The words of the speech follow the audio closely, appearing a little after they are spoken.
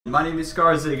My name is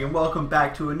Scarzig, and welcome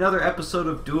back to another episode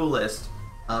of Duelyst.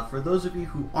 For those of you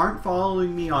who aren't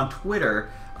following me on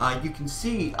Twitter, you can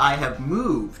see I have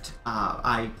moved.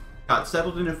 I got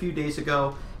settled in a few days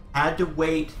ago, had to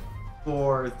wait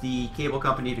for the cable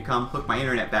company to come hook my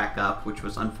internet back up, which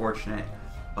was unfortunate,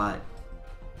 but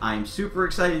I'm super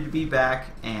excited to be back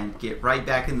and get right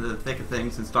back into the thick of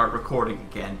things and start recording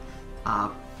again.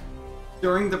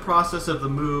 During the process of the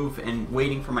move and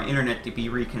waiting for my internet to be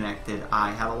reconnected, I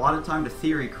had a lot of time to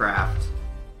theory craft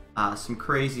some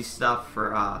crazy stuff for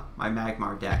my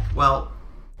Magmar deck. Well,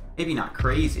 maybe not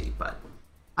crazy, but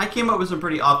I came up with some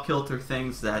pretty off-kilter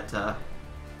things that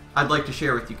I'd like to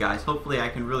share with you guys. Hopefully I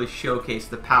can really showcase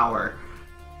the power.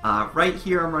 Right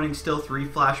here I'm running still 3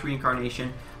 Flash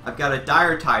Reincarnation. I've got a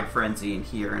Diretide Frenzy in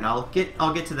here, and I'll get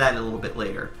to that a little bit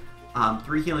later.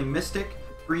 3 Healing Mystic,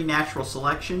 3 Natural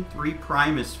Selection, 3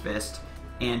 Primus Fist,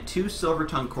 and 2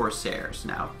 Silvertongue Corsairs.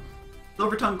 Now,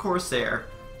 Silvertongue Corsair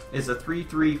is a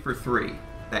 3/3 for 3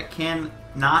 that can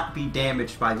not be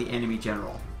damaged by the enemy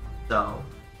general. So,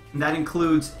 that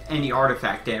includes any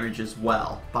artifact damage as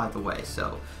well, by the way.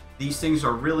 So, these things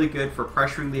are really good for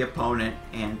pressuring the opponent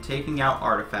and taking out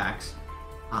artifacts.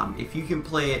 If you can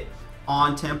play it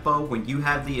on tempo when you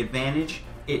have the advantage,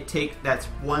 that's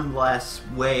one less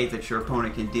way that your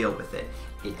opponent can deal with it.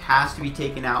 It has to be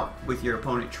taken out with your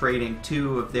opponent trading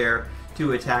 2 of their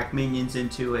 2 attack minions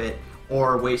into it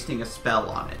or wasting a spell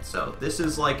on it. So this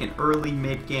is like an early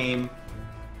mid-game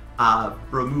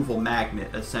removal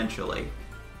magnet, essentially.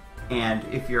 And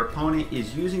if your opponent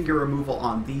is using your removal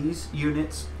on these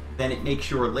units, then it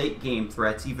makes your late game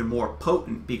threats even more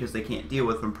potent because they can't deal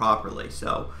with them properly.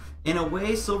 So in a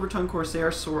way, Silvertongue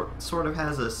Corsair sort of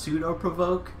has a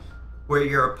pseudo-provoke where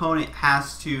your opponent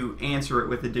has to answer it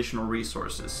with additional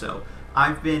resources. So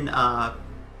I've been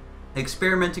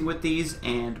experimenting with these,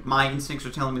 and my instincts are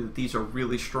telling me that these are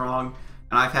really strong,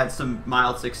 and I've had some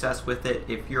mild success with it.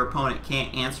 If your opponent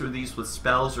can't answer these with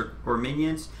spells or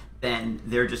minions, then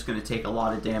they're just going to take a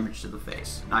lot of damage to the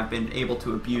face, and I've been able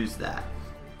to abuse that.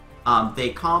 They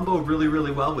combo really,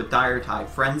 really well with Diretide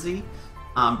Frenzy,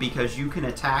 because you can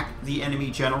attack the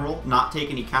enemy general, not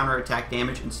take any counterattack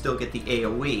damage, and still get the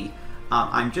AoE.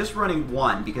 I'm just running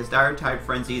 1 because Diretide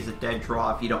Frenzy is a dead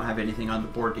draw if you don't have anything on the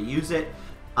board to use it.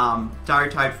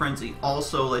 Diretide Frenzy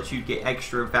also lets you get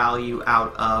extra value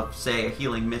out of, say, a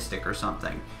Healing Mystic or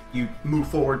something. You move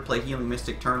forward, play Healing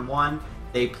Mystic turn 1,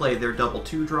 they play their double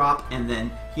 2-drop, and then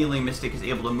Healing Mystic is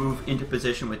able to move into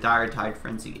position with Diretide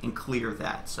Frenzy and clear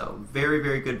that. So very,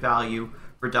 very good value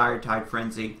for Diretide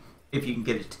Frenzy if you can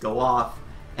get it to go off.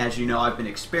 As you know, I've been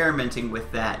experimenting with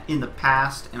that in the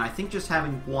past, and I think just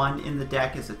having 1 in the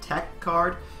deck as a tech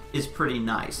card is pretty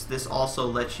nice. This also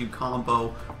lets you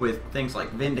combo with things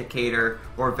like Vindicator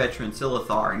or Veteran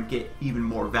Silithar and get even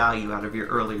more value out of your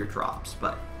earlier drops,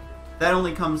 but that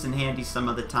only comes in handy some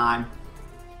of the time,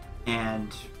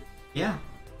 and yeah,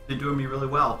 been doing me really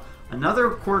well. Another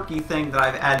quirky thing that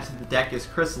I've added to the deck is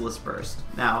Chrysalis Burst.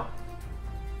 Now,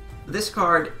 this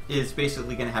card is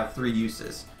basically going to have 3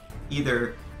 uses.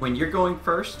 Either when you're going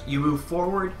first, you move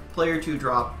forward, play your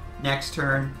 2-drop, next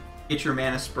turn, get your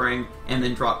mana spring, and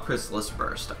then drop Chrysalis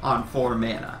Burst on 4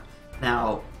 mana.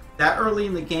 Now, that early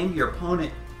in the game, your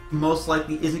opponent most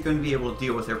likely isn't going to be able to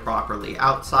deal with it properly,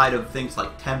 outside of things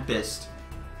like Tempest,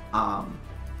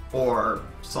 or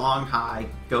Songhai,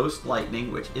 Ghost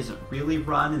Lightning, which isn't really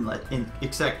run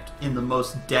except in the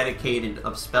most dedicated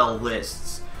of spell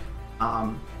lists.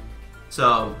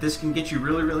 So this can get you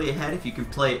really, really ahead if you can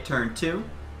play it turn 2.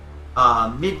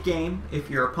 Mid-game, if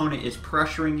your opponent is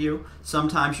pressuring you,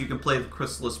 sometimes you can play the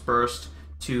Chrysalis Burst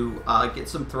to get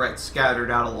some threats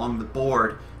scattered out along the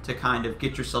board to kind of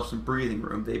get yourself some breathing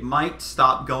room. They might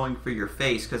stop going for your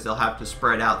face because they'll have to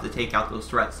spread out to take out those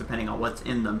threats depending on what's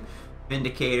in them.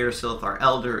 Vindicator, Silithar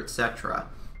Elder, etc.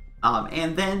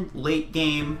 And then late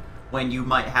game, when you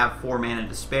might have 4 mana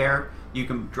to spare, you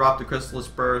can drop the Chrysalis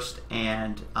Burst,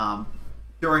 and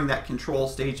during that control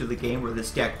stage of the game where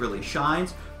this deck really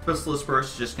shines, Chrysalis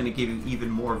Burst is just going to give you even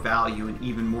more value and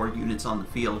even more units on the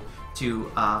field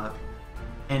to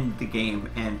end the game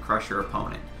and crush your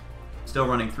opponent. Still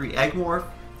running 3 Magmar,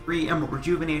 3 Emerald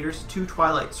Rejuvenators, 2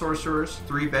 Twilight Sorcerers,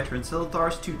 3 Veteran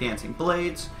Silithars, 2 Dancing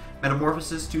Blades,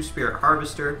 Metamorphosis, 2 Spirit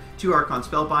Harvester, 2 Archon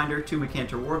Spellbinder, 2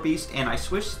 Makantor Warbeast, and I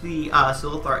switched the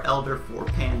Silithar Elder for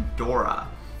Pandora.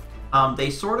 They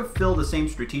sort of fill the same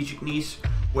strategic niche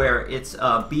where it's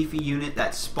a beefy unit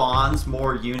that spawns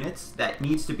more units that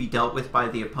needs to be dealt with by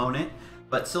the opponent,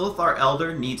 but Silithar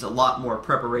Elder needs a lot more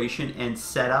preparation and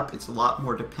setup. It's a lot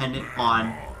more dependent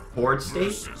on board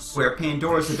state, where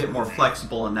Pandora is a bit more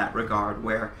flexible in that regard,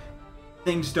 where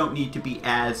things don't need to be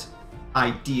as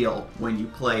ideal when you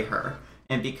play her.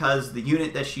 And because the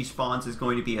unit that she spawns is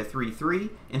going to be a 3/3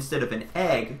 instead of an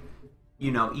egg, you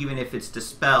know, even if it's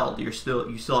dispelled, you still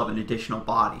have an additional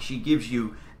body. She gives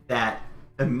you that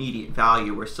immediate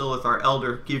value, where Silithar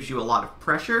Elder gives you a lot of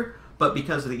pressure, but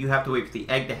because of that you have to wait for the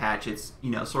egg to hatch, it's,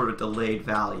 you know, sort of delayed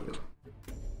value.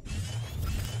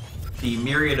 The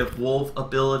Myriad of Wolf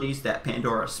abilities that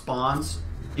Pandora spawns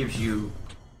gives you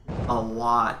a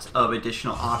lot of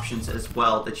additional options as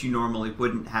well that you normally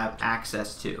wouldn't have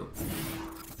access to.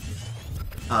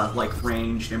 Like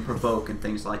ranged and provoke and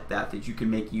things like that you can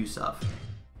make use of.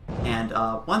 And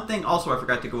one thing also I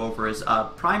forgot to go over is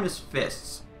Primus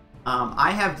Fists.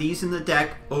 I have these in the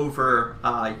deck over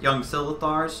young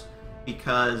Silithars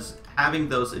because having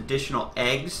those additional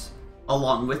eggs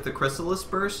along with the Chrysalis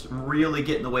Burst really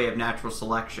get in the way of natural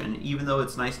selection. Even though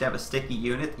it's nice to have a sticky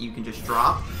unit that you can just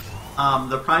drop,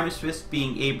 the Primus Fist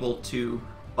being able to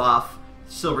buff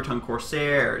Silvertongue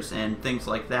Corsairs and things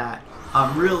like that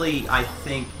really, I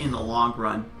think, in the long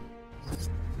run,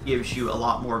 gives you a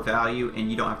lot more value,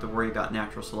 and you don't have to worry about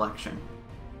natural selection.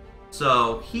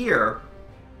 So here,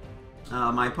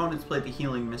 my opponents played the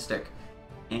Healing Mystic,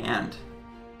 and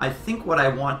I think what I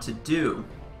want to do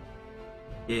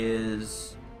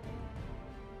is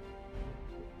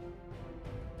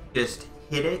just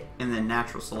hit it and then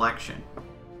natural selection.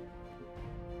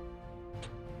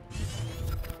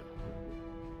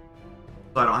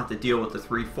 So I don't have to deal with the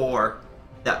 3/4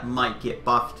 that might get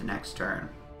buffed next turn.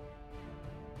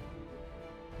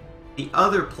 The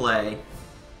other play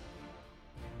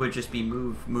would just be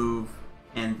move,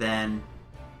 and then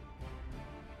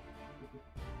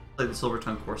play the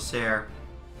Silvertongue Corsair.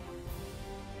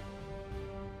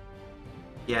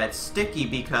 Yeah, it's sticky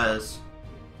because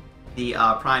the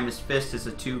Primus Fist is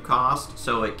a 2 cost,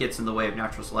 so it gets in the way of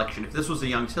natural selection. If this was a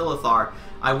young Silithar,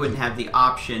 I wouldn't have the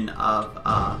option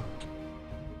of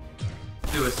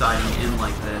suiciding in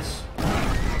like this.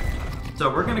 So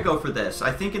we're going to go for this.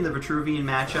 I think in the Vitruvian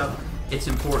matchup, it's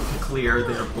important to clear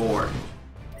their board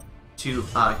to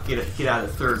get out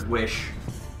of Third Wish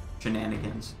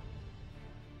shenanigans.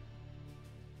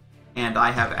 And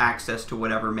I have access to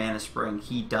whatever Mana Spring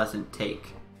he doesn't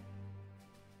take.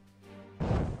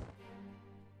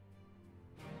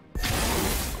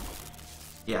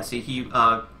 Yeah, see, he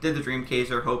did the Dream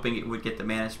Chaser hoping it would get the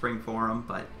Mana Spring for him,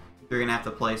 but you're going to have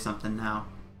to play something now.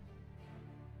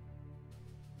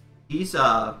 He's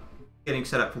getting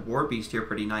set up for Warbeast here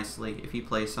pretty nicely if he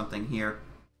plays something here.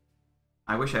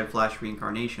 I wish I had Flash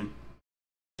Reincarnation.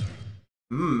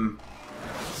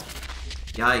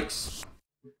 Yikes.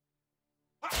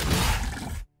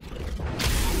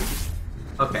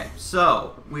 Okay,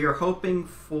 so we are hoping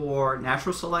for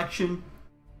natural selection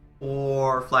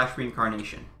or Flash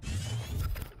Reincarnation.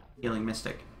 Healing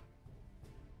Mystic.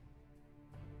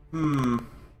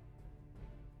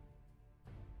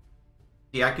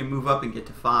 See, I can move up and get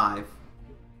to 5.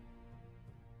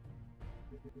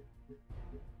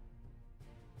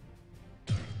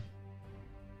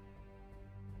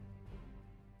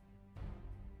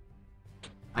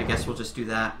 I guess we'll just do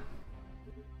that.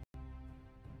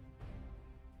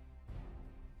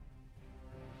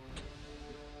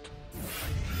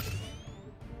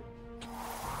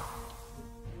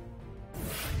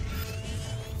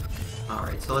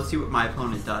 Alright, so let's see what my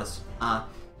opponent does.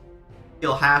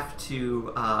 He'll have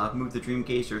to move the Dream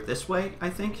Gazer this way, I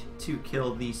think, to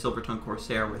kill the Silvertongue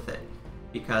Corsair with it.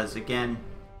 Because, again,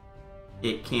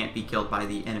 it can't be killed by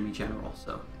the enemy general,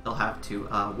 so he'll have to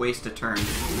waste a turn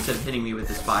instead of hitting me with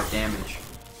his 5 damage.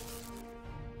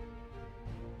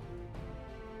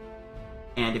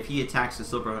 And if he attacks the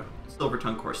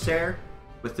Silvertongue Corsair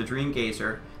with the Dream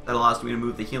Gazer, that allows me to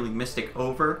move the Healing Mystic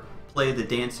over, play the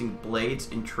Dancing Blades,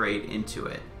 and trade into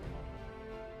it.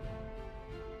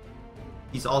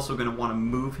 He's also going to want to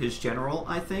move his general,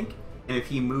 I think, and if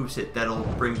he moves it, that'll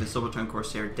bring the Silvertongue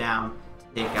Corsair down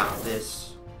to take out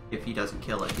this if he doesn't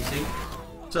kill it, you see?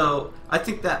 So, I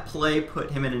think that play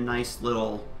put him in a nice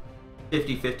little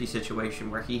 50-50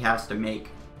 situation where he has to make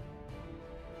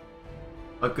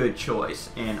a good choice,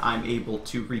 and I'm able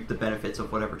to reap the benefits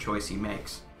of whatever choice he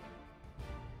makes.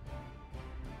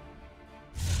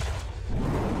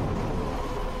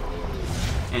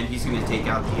 And he's going to take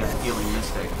out the Healing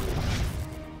Mystic.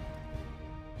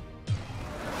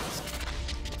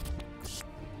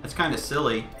 That's kind of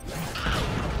silly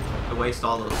to waste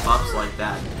all those buffs like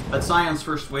that. But Scion's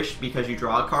First Wish, because you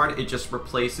draw a card, it just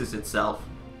replaces itself.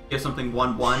 You have something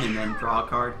 1/1 and then draw a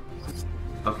card.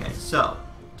 Okay, so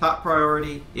top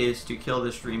priority is to kill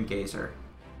this Dream Gazer.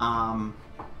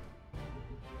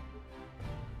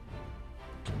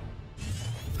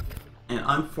 And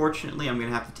unfortunately, I'm going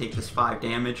to have to take this 5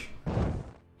 damage.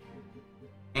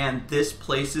 And this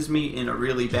places me in a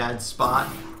really bad spot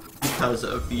because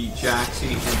of the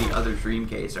Jaxi and the other Dream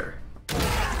Gazer.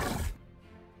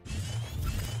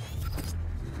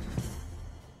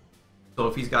 So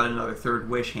if he's got another third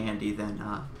wish handy, then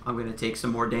I'm going to take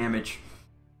some more damage.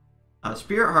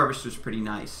 Spirit Harvester's pretty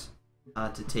nice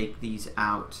to take these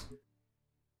out.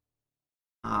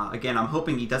 Again, I'm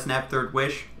hoping he doesn't have third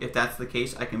wish. If that's the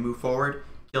case, I can move forward,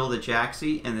 kill the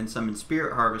Jaxi, and then summon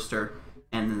Spirit Harvester,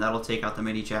 and then that'll take out the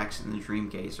Mini Jax and the Dream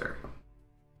Gazer.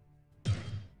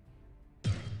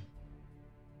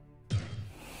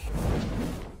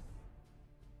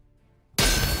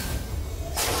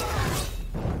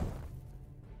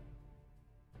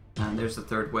 And there's the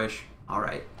third wish.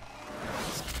 Alright.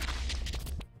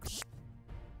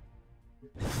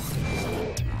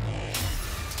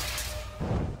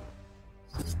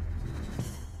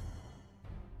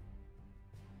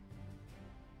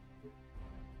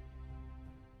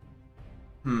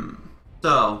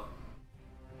 So,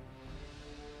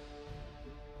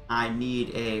 I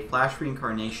need a Flash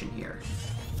Reincarnation here.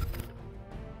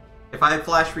 If I had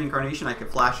Flash Reincarnation, I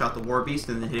could flash out the Warbeast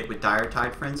and then hit it with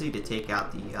Diretide Frenzy to take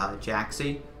out the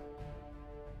Jaxi.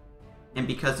 And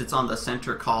because it's on the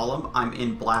center column, I'm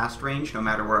in blast range no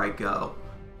matter where I go.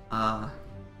 Well,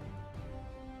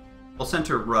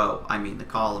 center row, I mean, the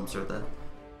columns are the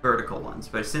vertical ones.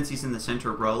 But since he's in the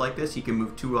center row like this, he can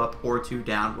move 2 up or 2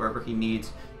 down wherever he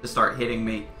needs to start hitting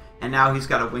me. And now he's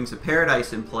got a Wings of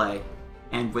Paradise in play.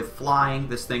 And with flying,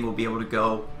 this thing will be able to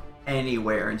go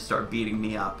anywhere and start beating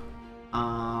me up.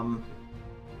 I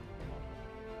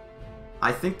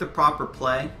think the proper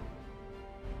play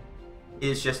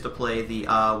is just to play the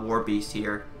Warbeast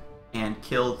here and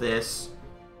kill this,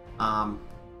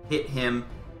 hit him,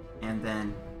 and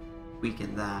then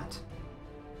weaken that.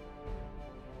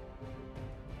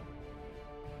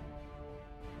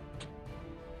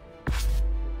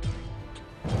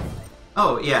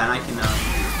 Oh yeah, and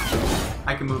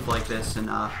I can move like this and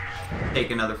take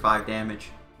another 5 damage.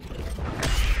 Okay.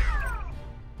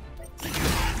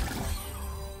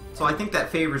 So I think that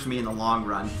favors me in the long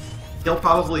run. He'll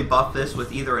probably buff this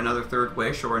with either another third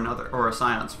wish or a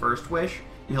Scion's first wish,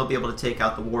 and he'll be able to take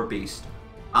out the Warbeast.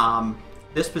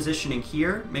 This positioning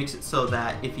here makes it so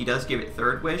that if he does give it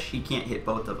third wish, he can't hit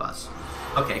both of us.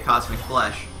 Okay, Cosmic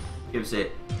Flesh gives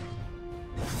it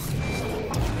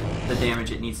the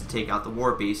damage it needs to take out the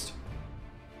Warbeast.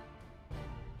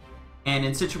 And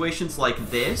in situations like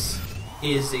this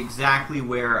is exactly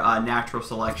where natural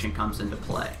selection comes into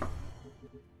play.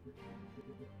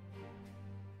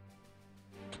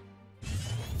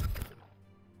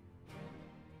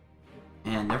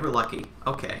 And never lucky.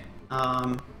 Okay.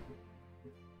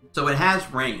 So it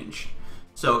has range.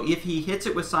 So if he hits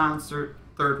it with Scion's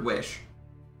third wish,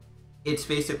 it's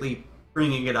basically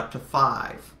bringing it up to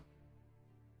 5.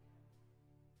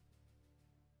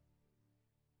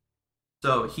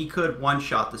 So he could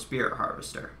one-shot the Spirit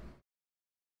Harvester.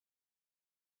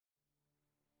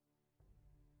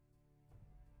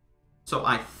 So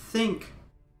I think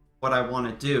what I want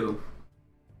to do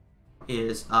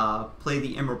is play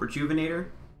the Emerald Rejuvenator,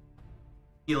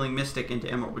 Healing Mystic into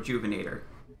Emerald Rejuvenator.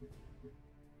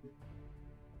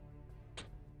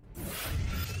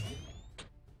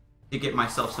 To get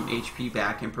myself some HP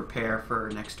back and prepare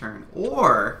for next turn.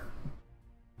 Or...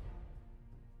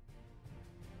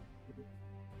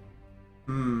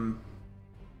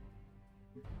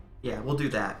 yeah, we'll do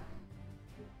that.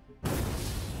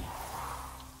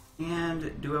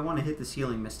 And do I want to hit this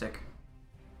Healing Mystic?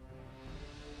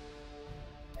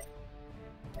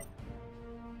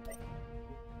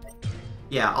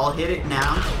 Yeah, I'll hit it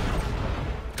now.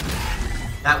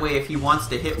 That way, if he wants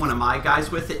to hit one of my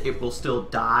guys with it, it will still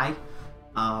die.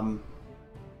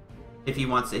 If he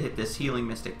wants to hit this Healing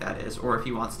Mystic, that is. Or if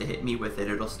he wants to hit me with it,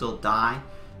 it'll still die.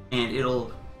 And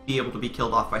it'll be able to be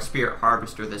killed off by Spirit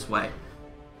Harvester this way.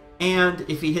 And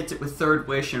if he hits it with Third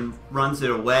Wish and runs it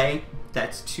away,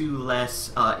 that's 2 less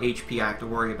HP I have to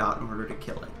worry about in order to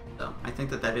kill it. So I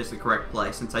think that that is the correct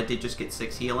play, since I did just get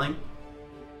 6 healing.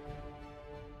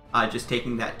 Just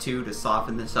taking that 2 to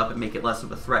soften this up and make it less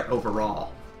of a threat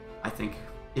overall, I think,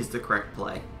 is the correct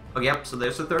play. Oh, yep, so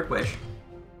there's the Third Wish.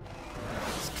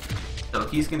 So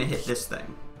he's going to hit this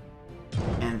thing.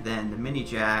 And then the Mini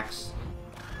Jax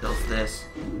does this.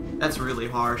 That's really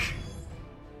harsh.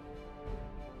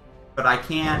 But I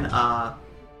can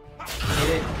hit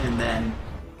it, and then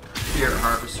Spirit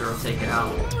Harvester will take it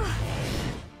out.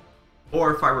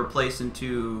 Or if I replace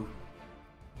into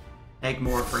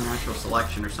Magmar for natural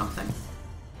selection or something.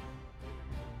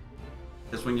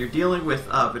 Because when you're dealing with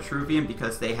Vitruvian,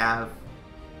 because they have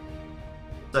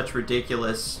such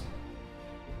ridiculous...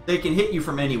 They can hit you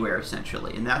from anywhere,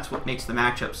 essentially, and that's what makes the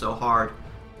matchup so hard.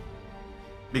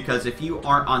 Because if you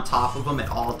aren't on top of them at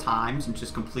all times and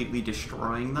just completely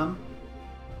destroying them,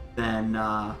 then...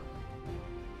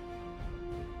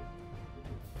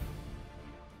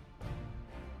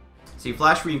 See,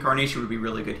 Flash Reincarnation would be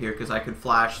really good here, because I could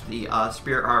flash the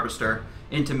Spirit Harvester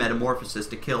into Metamorphosis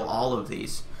to kill all of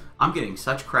these. I'm getting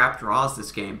such crap draws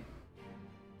this game.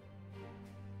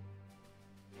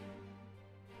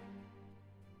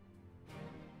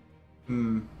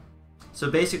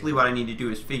 So basically what I need to do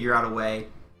is figure out a way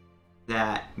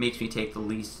that makes me take the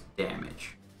least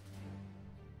damage.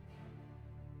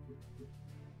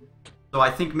 So I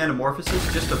think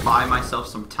Metamorphosis, just to buy myself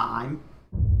some time,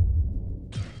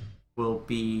 will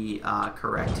be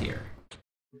correct here.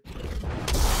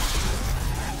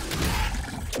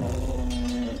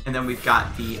 And then we've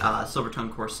got the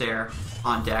Silvertongue Corsair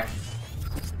on deck.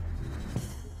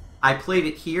 I played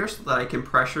it here so that I can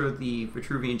pressure the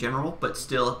Vitruvian General, but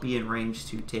still be in range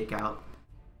to take out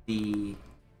the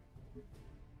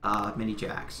mini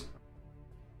jacks.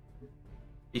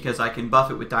 Because I can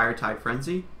buff it with Diretide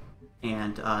Frenzy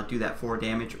and do that 4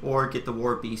 damage, or get the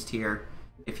Warbeast here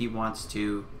if he wants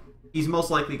to. He's most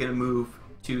likely going to move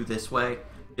to this way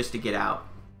just to get out.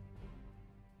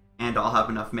 And I'll have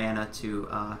enough mana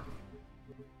to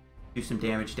do some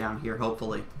damage down here,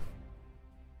 hopefully.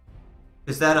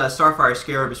 Because that Starfire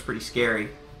Scarab is pretty scary.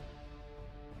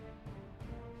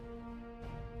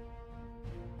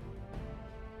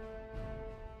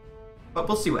 But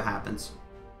we'll see what happens.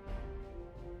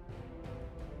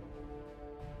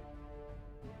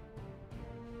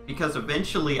 Because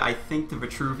eventually I think the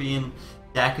Vitruvian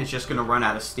deck is just going to run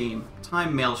out of steam.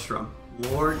 Time Maelstrom.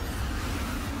 Lord.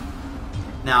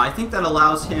 Now, I think that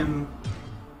allows him...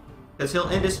 Because he'll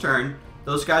end his turn,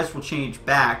 those guys will change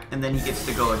back, and then he gets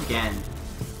to go again.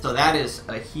 So that is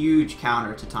a huge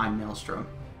counter to Time Maelstrom.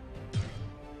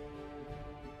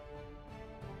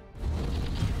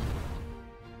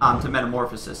 To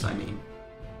Metamorphosis, I mean.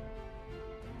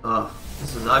 Ugh,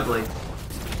 this is ugly.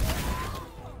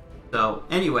 So,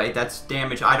 anyway, that's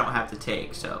damage I don't have to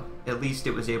take, so at least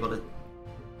it was able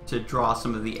to draw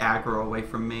some of the aggro away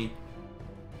from me.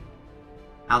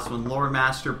 Housewind Lore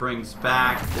Master brings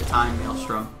back the Time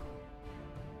Maelstrom.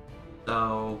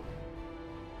 So,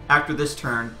 after this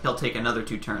turn, he'll take another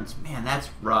 2 turns. Man, that's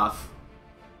rough.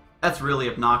 That's really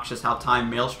obnoxious how Time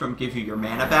Maelstrom gives you your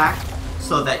mana back,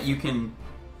 so that you can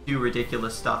do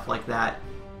ridiculous stuff like that.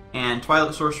 And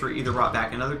Twilight Sorcerer either brought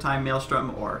back another Time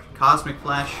Maelstrom or Cosmic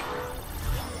Flesh.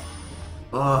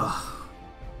 Ugh.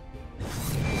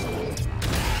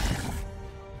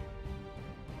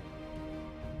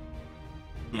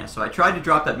 Yeah, so I tried to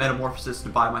drop that Metamorphosis to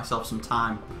buy myself some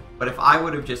time. But if I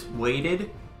would have just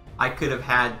waited, I could have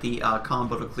had the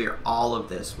combo to clear all of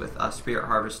this with Spirit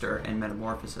Harvester and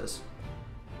Metamorphosis.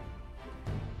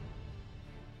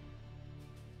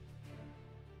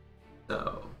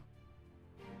 So...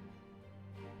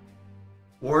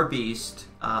 Warbeast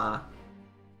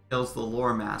kills the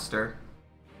Lore Master.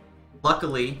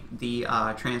 Luckily, the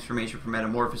transformation for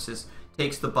Metamorphosis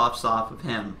takes the buffs off of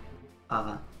him.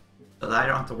 So that I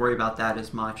don't have to worry about that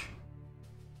as much.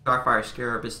 Starfire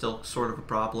Scarab is still sort of a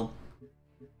problem.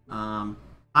 Time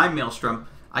Maelstrom.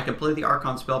 I can play the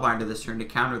Archon Spellbinder this turn to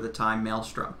counter the Time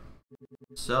Maelstrom.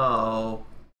 So,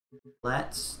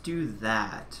 let's do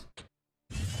that.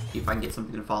 See if I can get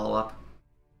something to follow up.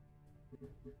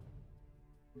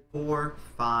 4,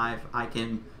 5. I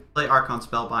can play Archon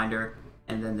Spellbinder,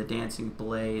 and then the Dancing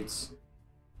Blades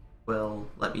will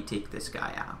let me take this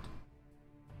guy out.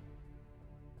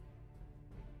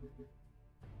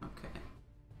 Okay.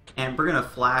 And we're going to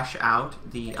flash out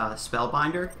the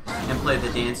Spellbinder and play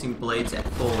the Dancing Blades at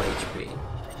full HP.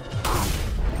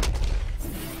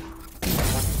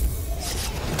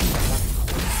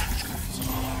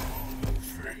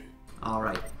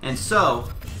 Alright, and so...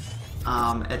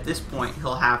 at this point,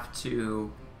 he'll have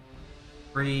to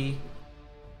 3,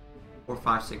 4,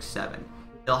 5, 6, 7.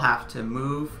 He'll have to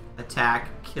move, attack,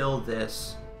 kill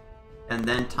this, and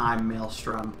then Time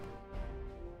Maelstrom.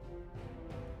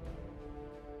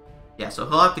 Yeah, so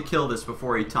he'll have to kill this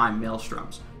before he Time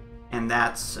Maelstroms. And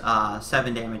that's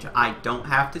 7 damage I don't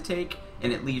have to take,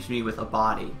 and it leaves me with a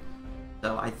body.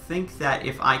 So I think that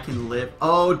if I can live...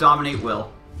 Oh, Dominate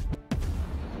Will.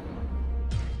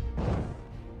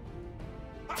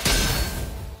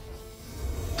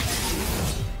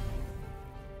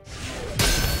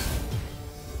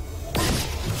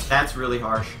 That's really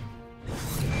harsh.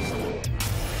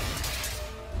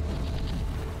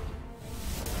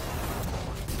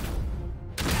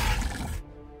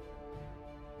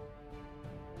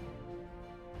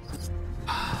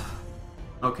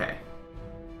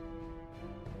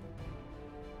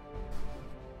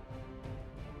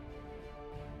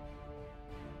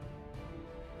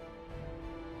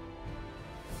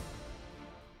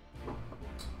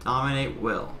 Dominate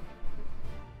will.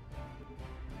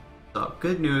 So,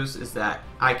 good news is that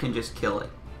I can just kill it.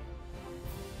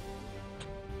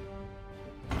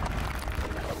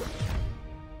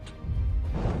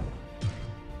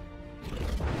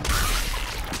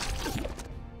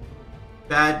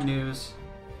 Bad news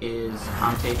is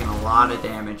I'm taking a lot of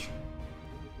damage.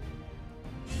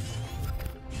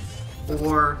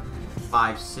 4,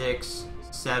 5, 6,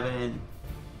 7.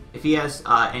 If he has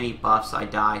any buffs, I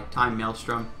die. Time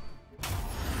Maelstrom.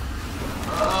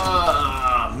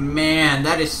 Man,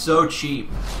 that is so cheap.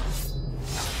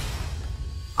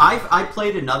 I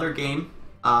played another game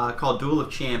called Duel of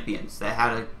Champions that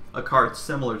had a card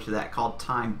similar to that called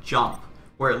Time Jump,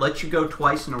 where it lets you go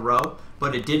twice in a row,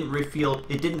 but it didn't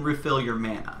refill your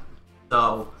mana.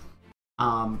 So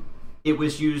it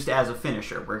was used as a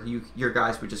finisher, where your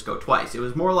guys would just go twice. It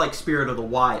was more like Spirit of the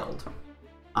Wild.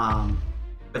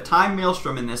 But Time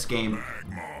Maelstrom in this game,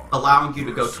 allowing you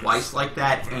to go twice like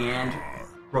that, and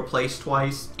replace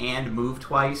twice, and move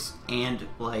twice, and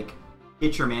like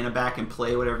get your mana back and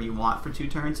play whatever you want for 2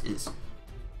 turns, is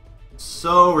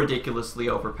so ridiculously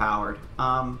overpowered.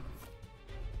 I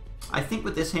think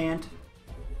with this hand,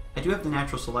 I do have the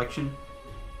natural selection.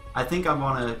 I think I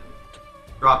want to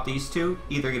drop these two,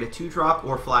 either get a 2-drop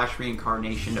or flash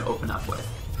Reincarnation to open up with.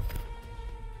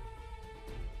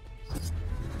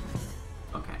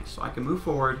 Okay, so I can move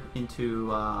forward into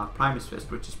Primus Fist,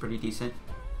 which is pretty decent.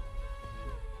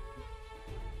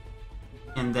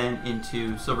 And then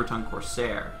into Silvertongue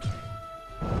Corsair.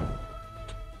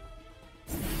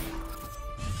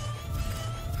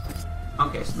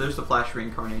 Okay, so there's the flash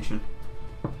Reincarnation.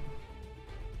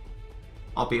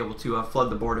 I'll be able to flood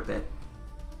the board a bit.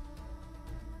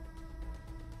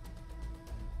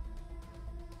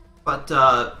 But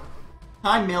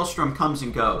Time Maelstrom comes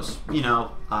and goes. You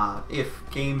know, if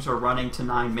games are running to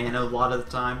 9 mana a lot of the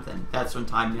time, then that's when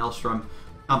Time Maelstrom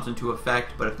comes into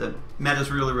effect. But if the meta's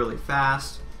really, really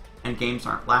fast and games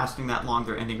aren't lasting that long,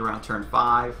 they're ending around turn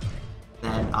 5,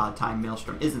 then Time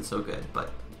Maelstrom isn't so good. But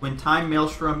when Time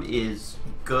Maelstrom is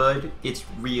good, it's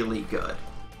really good.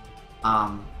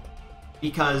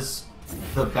 Because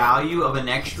the value of an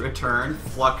extra turn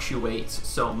fluctuates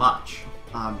so much.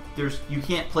 You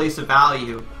can't place a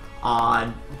value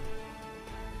on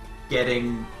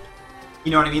getting,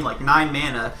 you know what I mean? Like 9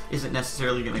 mana isn't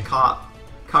necessarily going to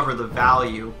cover the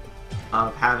value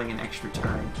of having an extra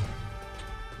turn.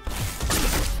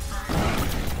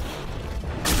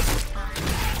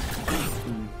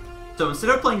 So instead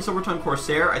of playing Silvertongue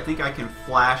Corsair, I think I can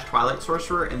flash Twilight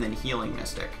Sorcerer and then Healing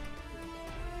Mystic.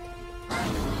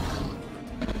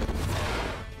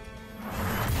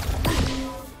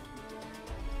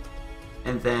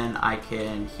 And then I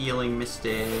can Healing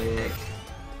Mystic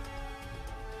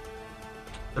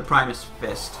the Primus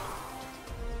Fist.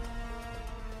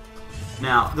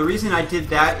 Now, the reason I did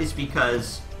that is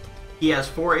because he has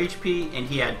 4 HP and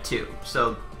he had 2.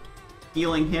 So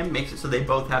healing him makes it so they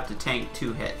both have to tank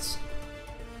 2 hits.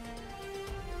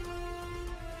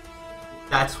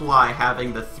 That's why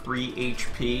having the 3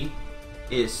 HP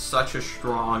is such a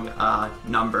strong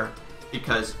number,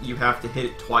 because you have to hit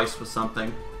it twice with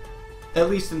something. At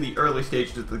least in the early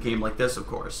stages of the game like this, of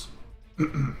course.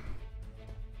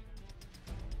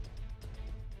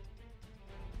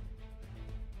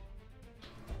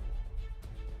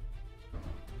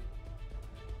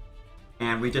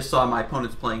 And we just saw my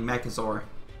opponents playing Mechazor.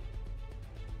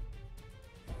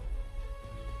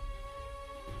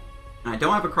 And I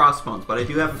don't have a Crossbones, but I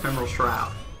do have Ephemeral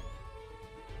Shroud.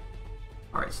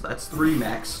 Alright, so that's 3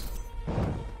 mechs.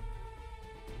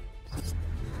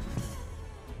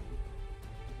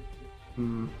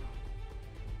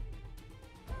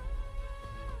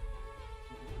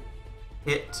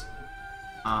 Hit.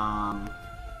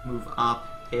 Move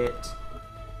up, hit.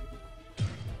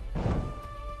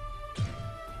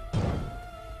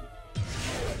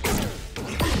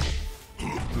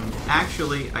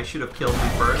 Actually, I should have killed him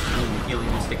first, and then the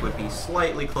Healing Mystic would be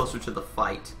slightly closer to the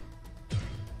fight.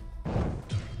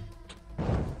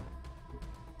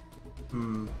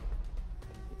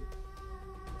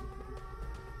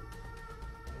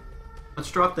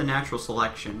 Let's drop the natural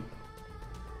selection.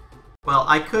 Well,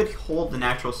 I could hold the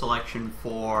natural selection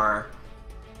for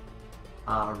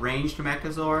ranged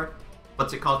Mechazor.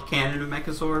 What's it called? Cannon of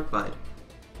Mechazor, but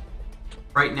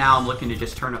right now I'm looking to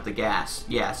just turn up the gas.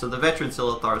 Yeah, so the Veteran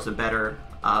Silithar is a better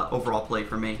overall play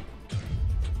for me.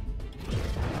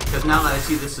 Because now that I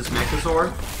see this as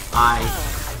Mechazor, I,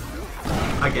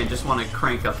 again, just want to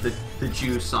crank up the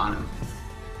juice on him.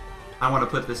 I want to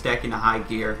put this deck into high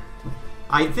gear.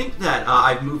 I think that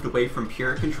I've moved away from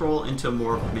pure control into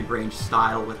more mid-range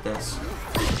style with this.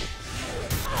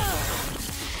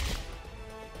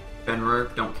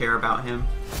 Fenrir, don't care about him.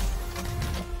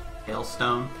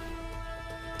 Hailstone.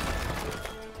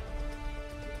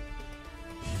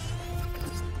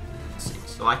 Let's see.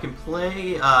 So I can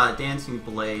play Dancing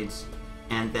Blades,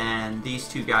 and then these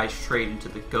two guys trade into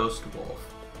the Ghost Wolf.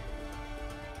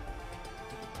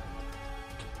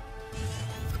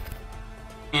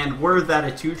 And were that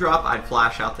a 2-drop, I'd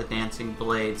flash out the Dancing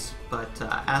Blades, but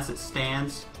as it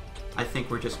stands, I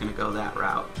think we're just going to go that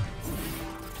route.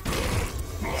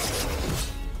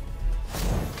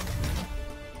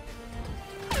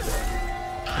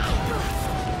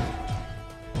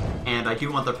 And I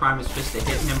do want the Primus Fist to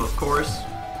hit him, of course,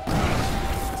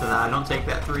 so that I don't take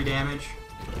that 3 damage.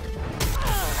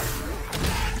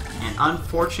 And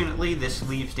unfortunately, this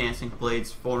leaves Dancing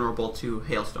Blades vulnerable to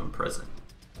Hailstone Prison.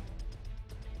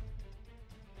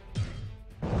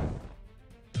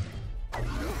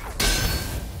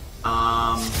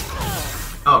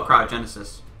 Oh,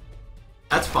 Cryogenesis.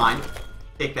 That's fine.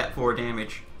 Take that 4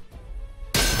 damage.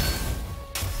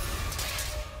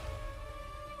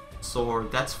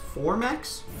 Sword. That's 4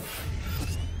 mechs?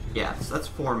 Yes, that's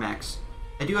 4 mechs.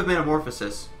 I do have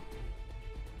Metamorphosis.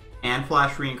 And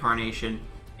Flash Reincarnation.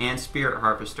 And Spirit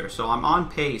Harvester. So I'm on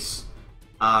pace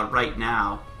right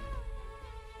now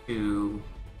to...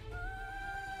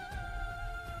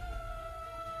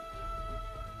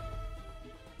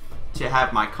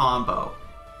 have my combo.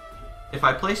 If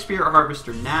I play Spirit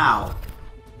Harvester now,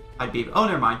 I'd be... Oh,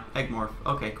 never mind. Egg Morph.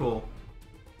 Okay, cool.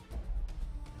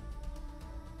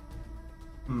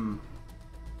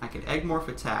 I could Egg Morph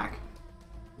attack.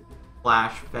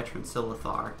 Flash Veteran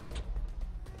Silithar.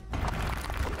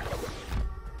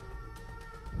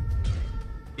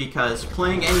 Because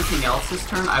playing anything else this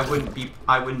turn, I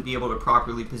wouldn't be able to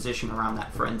properly position around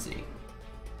that Frenzy.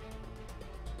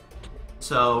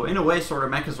 So, in a way, sort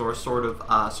of Mechazor sort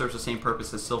of serves the same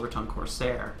purpose as Silvertongue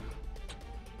Corsair.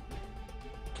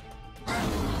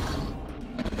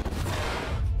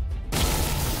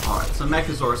 Alright, so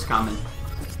Mechazor's coming.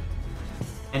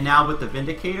 And now with the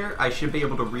Vindicator, I should be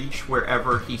able to reach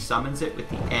wherever he summons it with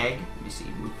the egg. Let me see,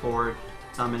 move forward,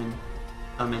 summon,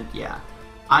 yeah.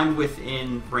 I'm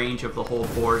within range of the whole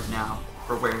board now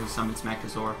for where he summons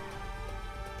Mechazor.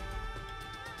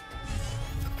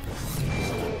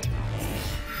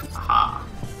 Aha.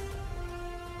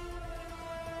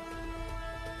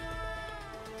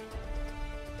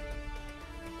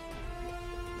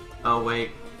 Oh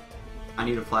wait, I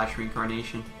need a Flash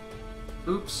Reincarnation.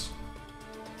 Oops.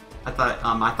 I thought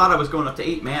I was going up to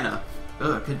 8 mana.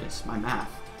 Oh goodness, my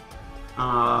math.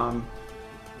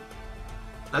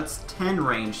 That's 10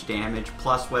 range damage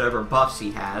plus whatever buffs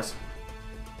he has.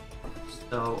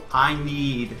 So I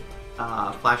need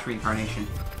Flash Reincarnation.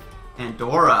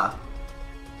 Pandora.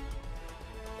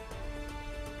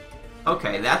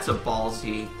 Okay, that's a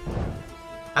ballsy.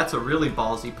 That's a really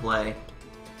ballsy play.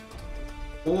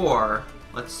 Or,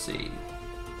 let's see.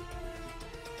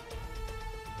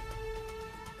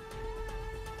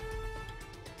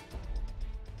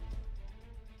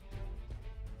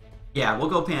 Yeah, we'll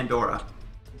go Pandora.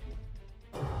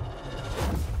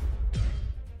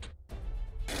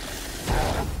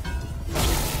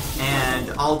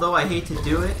 And although I hate to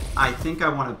do it, I think I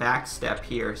want to backstep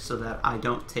here so that I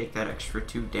don't take that extra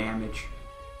 2 damage.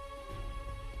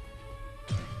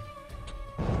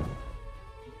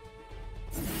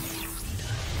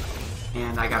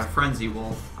 And I got a Frenzy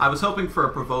Wolf. I was hoping for a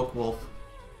Provoke Wolf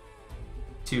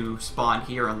to spawn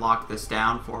here and lock this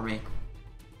down for me.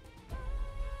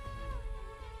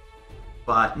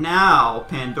 But now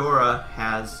Pandora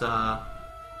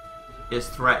is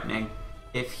threatening.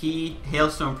 If he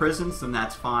Hailstone Prisons, then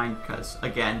that's fine, because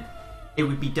again, it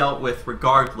would be dealt with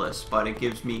regardless, but it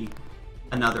gives me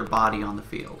another body on the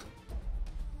field.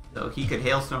 So he could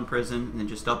Hailstone Prison, and then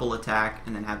just double attack,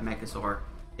 and then have Mechazor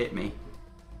hit me.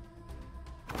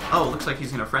 Oh, looks like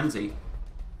he's gonna Frenzy.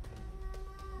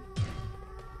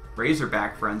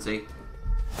 Razorback Frenzy.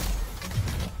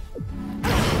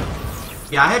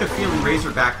 Yeah, I had a feeling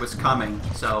Razorback was coming,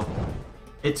 so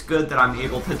it's good that I'm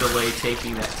able to delay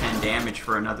taking that 10 damage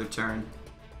for another turn.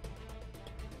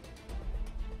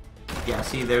 Yeah,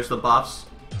 see, there's the buffs.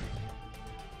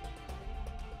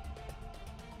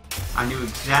 I knew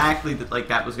exactly that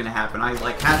that was going to happen. I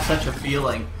had such a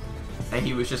feeling that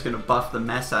he was just going to buff the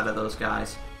mess out of those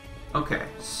guys. Okay,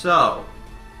 so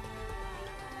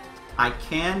I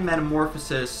can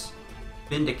Metamorphosis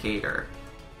Vindicator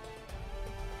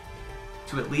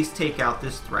to at least take out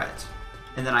this threat.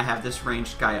 And then I have this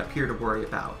ranged guy up here to worry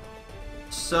about.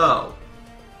 So,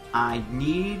 I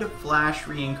need Flash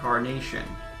Reincarnation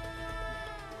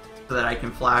so that I can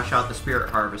flash out the Spirit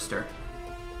Harvester.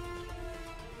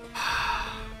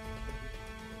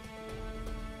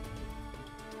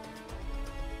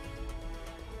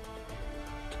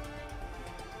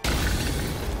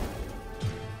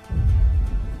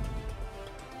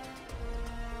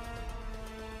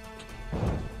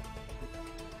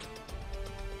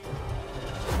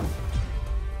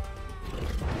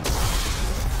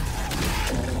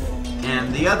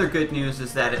 And the other good news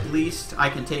is that at least I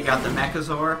can take out the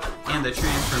Mechazor, and the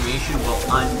transformation will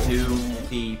undo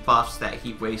the buffs that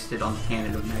he wasted on the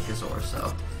Cannon of Mechazor,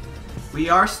 so we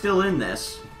are still in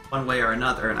this, one way or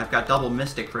another, and I've got double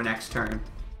Mystic for next turn.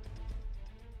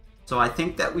 So I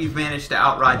think that we've managed to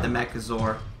outride the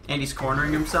Mechazor, and he's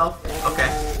cornering himself. Okay.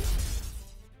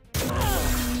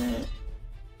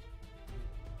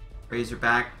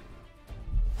 Razorback.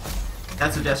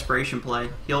 That's a desperation play.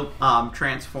 He'll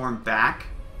transform back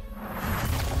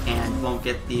and won't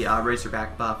get the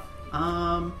Razorback buff.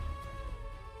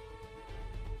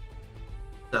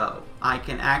 So I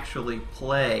can actually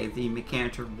play the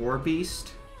Makantor Warbeast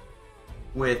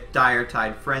with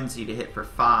Diretide Frenzy to hit for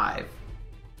 5.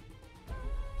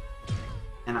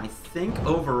 And I think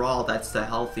overall that's the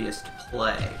healthiest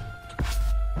play.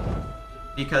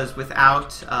 Because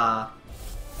without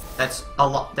that's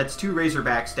 2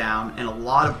 Razorbacks down and a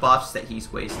lot of buffs that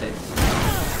he's wasted.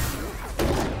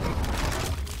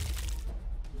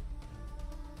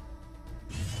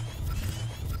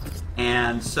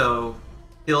 And so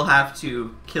he'll have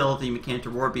to kill the Makantor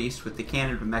Warbeast with the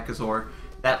Cannon of Mechazor.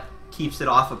 That keeps it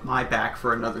off of my back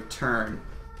for another turn.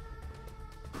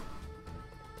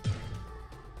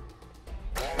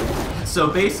 So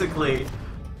basically,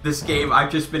 this game,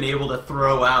 I've just been able to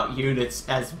throw out units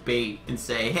as bait and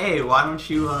say, hey, why don't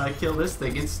you kill this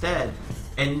thing instead?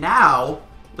 And now,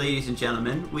 ladies and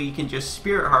gentlemen, we can just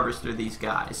Spirit Harvester these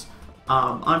guys.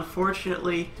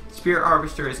 Unfortunately, Spirit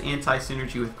Harvester is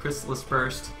anti-synergy with Chrysalis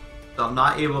Burst, so I'm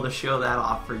not able to show that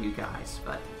off for you guys,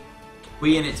 but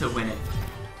we in it to win it.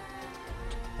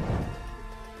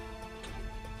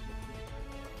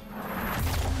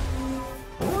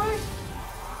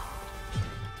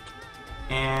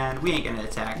 And we ain't gonna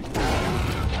attack.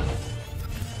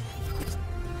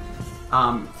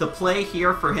 The play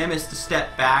here for him is to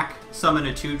step back, summon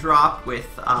a 2-drop with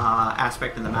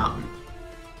Aspect in the Mountain.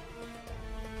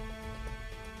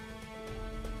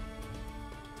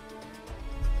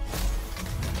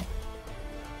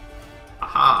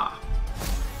 Aha!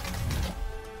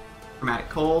 Chromatic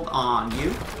Cold on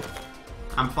you.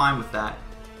 I'm fine with that.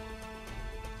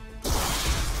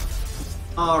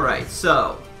 Alright,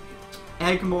 so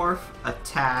Egg-Morph,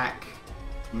 attack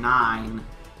 9,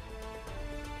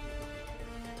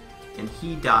 and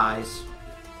he dies.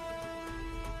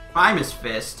 Primus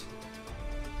Fist.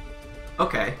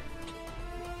 Okay.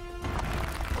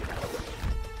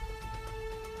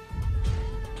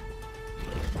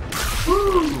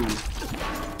 Woo!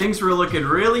 Things were looking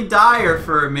really dire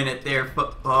for a minute there,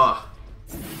 but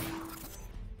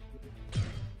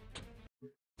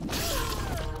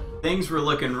things were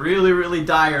looking really, really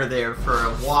dire there for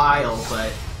a while,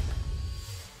 but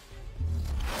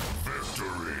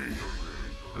victory.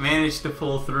 Managed to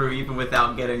pull through even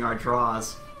without getting our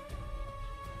draws.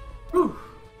 Whew.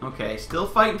 Okay, still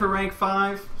fighting for rank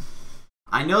 5.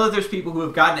 I know that there's people who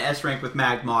have gotten to S rank with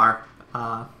Magmar,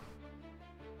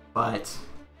 but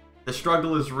the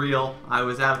struggle is real. I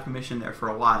was out of commission there for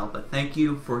a while, but thank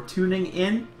you for tuning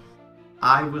in.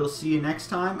 I will see you next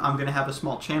time. I'm going to have a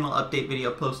small channel update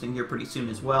video posting here pretty soon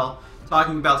as well,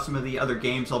 talking about some of the other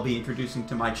games I'll be introducing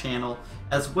to my channel,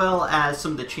 as well as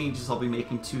some of the changes I'll be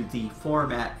making to the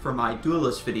format for my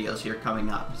Duelyst videos here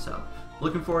coming up. So,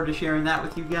 looking forward to sharing that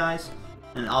with you guys,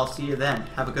 and I'll see you then.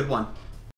 Have a good one.